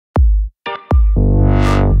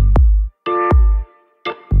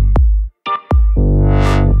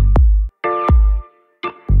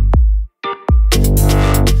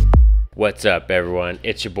What's up, everyone?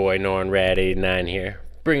 It's your boy Norin Rad 89 here,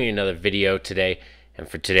 bringing you another video today. And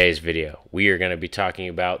for today's video, we are going to be talking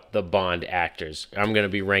about the Bond actors. I'm going to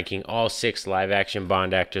be ranking all 6 live-action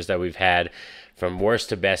Bond actors that we've had from worst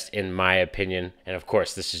to best, in my opinion. And of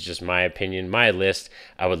course, this is just my opinion, my list.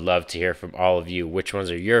 I would love to hear from all of you. Which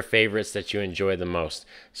ones are your favorites that you enjoy the most?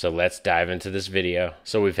 So let's dive into this video.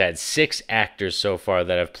 So we've had 6 actors so far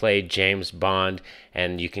that have played James Bond,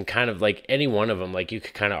 and you can kind of, like, any one of them, like, you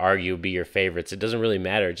could kind of argue be your favorites. It doesn't really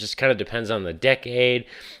matter. It just kind of depends on the decade,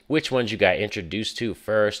 which ones you got introduced to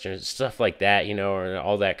first, and stuff like that, you know, or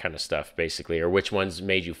all that kind of stuff, basically, or which ones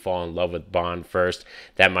made you fall in love with Bond first.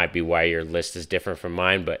 That might be why your list is different from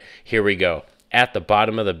mine, but here we go. At the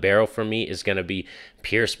bottom of the barrel for me is going to be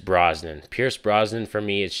Pierce Brosnan. Pierce Brosnan, for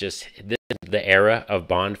me, it's just the era of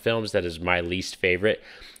Bond films that is my least favorite.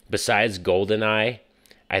 Besides GoldenEye,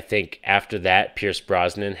 I think after that, Pierce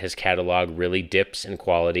Brosnan, his catalog really dips in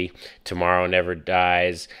quality. Tomorrow Never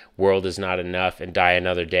Dies, World Is Not Enough, and Die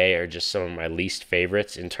Another Day are just some of my least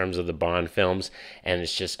favorites in terms of the Bond films. And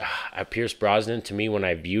it's just, Pierce Brosnan, to me, when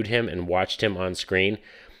I viewed him and watched him on screen,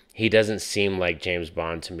 he doesn't seem like James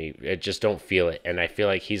Bond to me. I just don't feel it. And I feel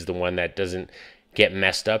like he's the one that doesn't get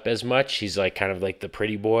messed up as much. He's like kind of like the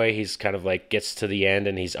pretty boy. He's kind of like gets to the end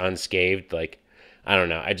and he's unscathed. Like, I don't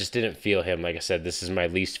know. I just didn't feel him. Like I said, this is my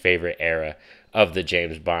least favorite era of the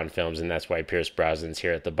James Bond films, and that's why Pierce Brosnan's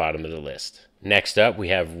here at the bottom of the list. Next up, we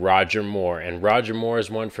have Roger Moore, and Roger Moore is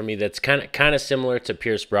one for me that's kind of similar to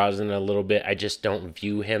Pierce Brosnan a little bit. I just don't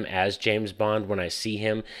view him as James Bond when I see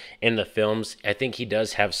him in the films. I think he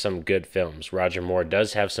does have some good films. Roger Moore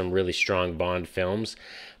does have some really strong Bond films,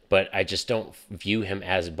 but I just don't view him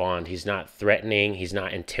as Bond. He's not threatening, he's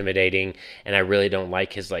not intimidating, and I really don't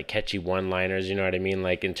like his like catchy one-liners, you know what I mean?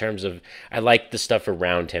 Like in terms of, I like the stuff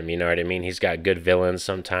around him, you know what I mean? He's got good villains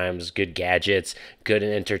sometimes, good gadgets, good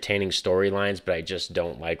and entertaining storylines, but I just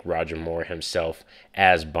don't like Roger Moore himself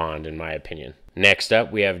as Bond, in my opinion. Next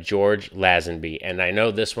up, we have George Lazenby, and I know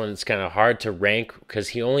this one's kind of hard to rank because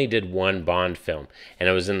he only did one Bond film, and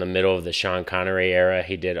it was in the middle of the Sean Connery era.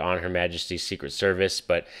 He did On Her Majesty's Secret Service,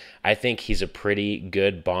 but I think he's a pretty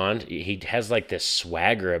good Bond. He has like this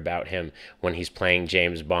swagger about him when he's playing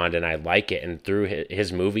James Bond, and I like it. And through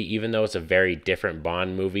his movie, even though it's a very different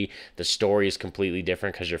Bond movie, the story is completely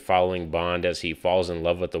different because you're following Bond as he falls in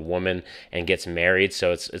love with a woman and gets married,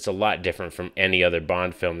 so it's a lot different from any other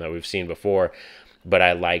Bond film that we've seen before. But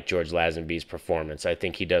I like George Lazenby's performance. I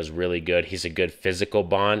think he does really good. He's a good physical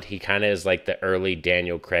Bond. He kind of is like the early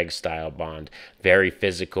Daniel Craig style Bond. Very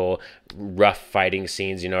physical, rough fighting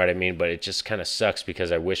scenes, you know what I mean? But it just kind of sucks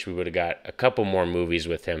because I wish we would have got a couple more movies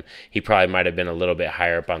with him. He probably might have been a little bit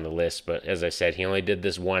higher up on the list, but as I said, he only did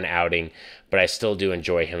this one outing, but I still do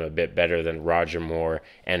enjoy him a bit better than Roger Moore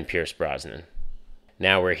and Pierce Brosnan.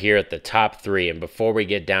 Now we're here at the top 3, and before we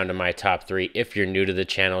get down to my top 3, if you're new to the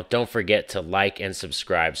channel, don't forget to like and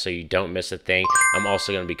subscribe so you don't miss a thing. I'm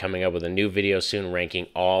also going to be coming up with a new video soon ranking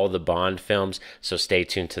all the Bond films, so stay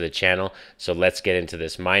tuned to the channel. So let's get into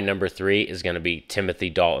this. My number 3 is going to be Timothy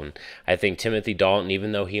Dalton. I think Timothy Dalton,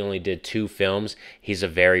 even though he only did 2 films, he's a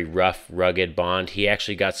very rough, rugged Bond. He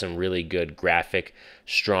actually got some really good graphic,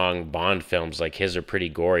 strong Bond films. Like his are pretty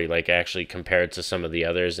gory, like actually compared to some of the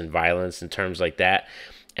others in violence and terms like that.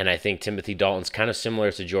 And I think Timothy Dalton's kind of similar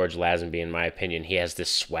to George Lazenby in my opinion. He has this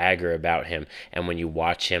swagger about him, and when you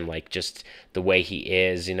watch him, like just the way he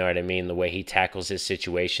is, you know what I mean, the way he tackles his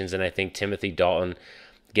situations. And I think Timothy Dalton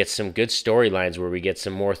gets some good storylines where we get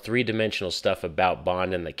some more three-dimensional stuff about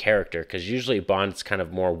Bond and the character, because usually Bond's kind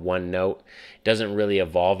of more one note, doesn't really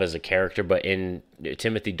evolve as a character. But in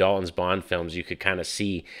Timothy Dalton's Bond films, you could kind of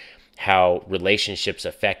see how relationships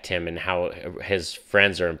affect him and how his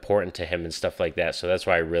friends are important to him and stuff like that. So that's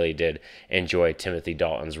why I really did enjoy Timothy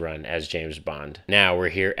Dalton's run as James Bond. Now we're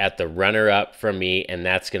here at the runner-up for me, and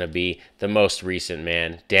that's going to be the most recent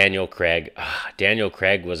man, Daniel Craig. Daniel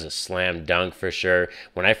Craig was a slam dunk for sure.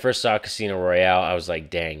 When I first saw Casino Royale, I was like,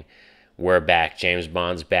 dang, we're back. James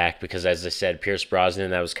Bond's back, because as I said, Pierce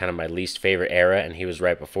Brosnan, that was kind of my least favorite era, and he was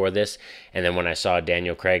right before this. And then when I saw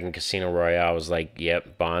Daniel Craig in Casino Royale, I was like,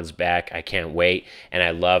 yep, Bond's back. I can't wait. And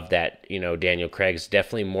I love that, you know, Daniel Craig's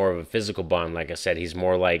definitely more of a physical Bond. Like I said, he's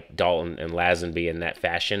more like Dalton and Lazenby in that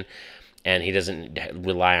fashion. And he doesn't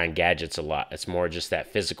rely on gadgets a lot. It's more just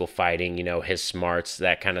that physical fighting, you know, his smarts,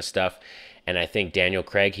 that kind of stuff. And I think Daniel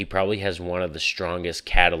Craig, he probably has one of the strongest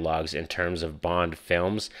catalogs in terms of Bond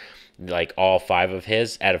films. Like all 5 of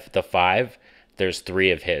his, out of the 5, there's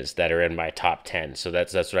 3 of his that are in my top 10. So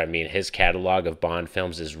that's what I mean. His catalog of Bond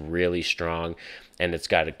films is really strong, and it's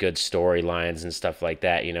got a good storylines and stuff like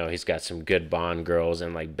that. You know, he's got some good Bond girls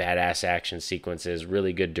and like badass action sequences,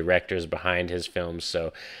 really good directors behind his films.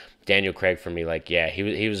 So Daniel Craig for me, like, yeah,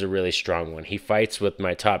 he was a really strong one. He fights with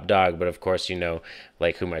my top dog, but of course, you know,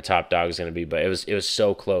 like who my top dog is going to be. But it was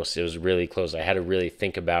so close. It was really close. I had to really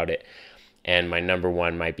think about it. And my number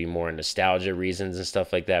one might be more nostalgia reasons and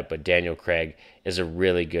stuff like that. But Daniel Craig is a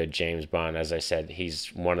really good James Bond. As I said, he's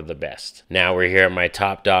one of the best. Now we're here at my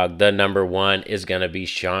top dog. The number one is going to be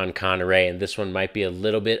Sean Connery. And this one might be a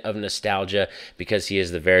little bit of nostalgia because he is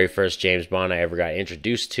the very first James Bond I ever got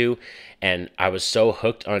introduced to. And I was so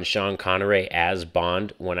hooked on Sean Connery as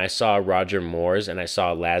Bond. When I saw Roger Moore's and I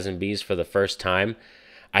saw Lazenby's for the first time,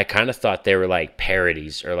 I kind of thought they were like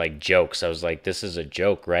parodies or like jokes. I was like, this is a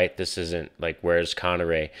joke, right? This isn't like, where's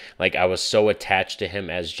Connery? Like, I was so attached to him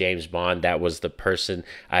as James Bond. That was the person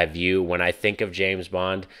I view. When I think of James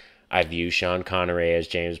Bond, I view Sean Connery as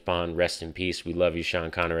James Bond. Rest in peace. We love you,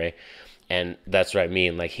 Sean Connery. And that's what I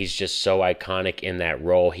mean. Like, he's just so iconic in that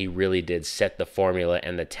role. He really did set the formula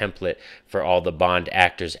and the template for all the Bond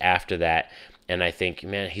actors after that. And I think,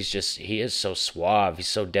 man, he is so suave. He's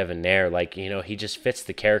so debonair. Like, you know, he just fits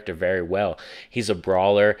the character very well. He's a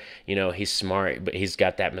brawler. You know, he's smart, but he's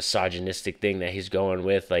got that misogynistic thing that he's going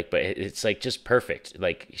with. Like, but it's like just perfect.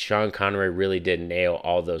 Like, Sean Connery really did nail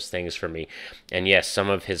all those things for me. And yes, some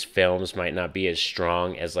of his films might not be as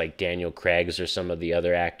strong as like Daniel Craig's or some of the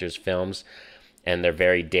other actors' films, and they're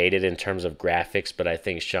very dated in terms of graphics, but I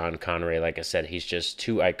think Sean Connery, like I said, he's just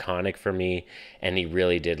too iconic for me, and he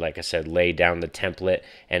really did, like I said, lay down the template.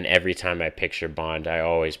 And every time I picture Bond, I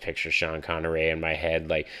always picture Sean Connery in my head.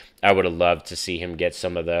 Like, I would have loved to see him get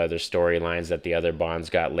some of the other storylines that the other Bonds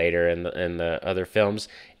got later in the other films.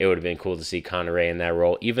 It would have been cool to see Connery in that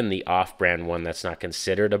role. Even the off-brand one that's not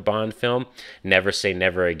considered a Bond film, Never Say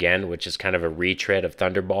Never Again, which is kind of a retread of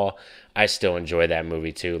Thunderball, I still enjoy that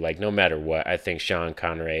movie too. Like, no matter what, I think Sean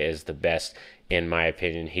Connery is the best. In my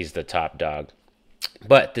opinion, he's the top dog.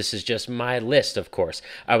 But this is just my list, of course.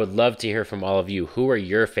 I would love to hear from all of you. Who are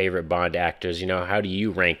your favorite Bond actors? You know, how do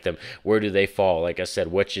you rank them? Where do they fall? Like I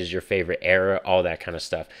said, which is your favorite era? All that kind of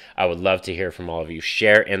stuff. I would love to hear from all of you.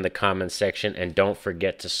 Share in the comments section, and don't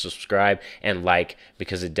forget to subscribe and like,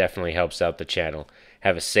 because it definitely helps out the channel.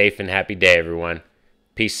 Have a safe and happy day, everyone.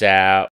 Peace out.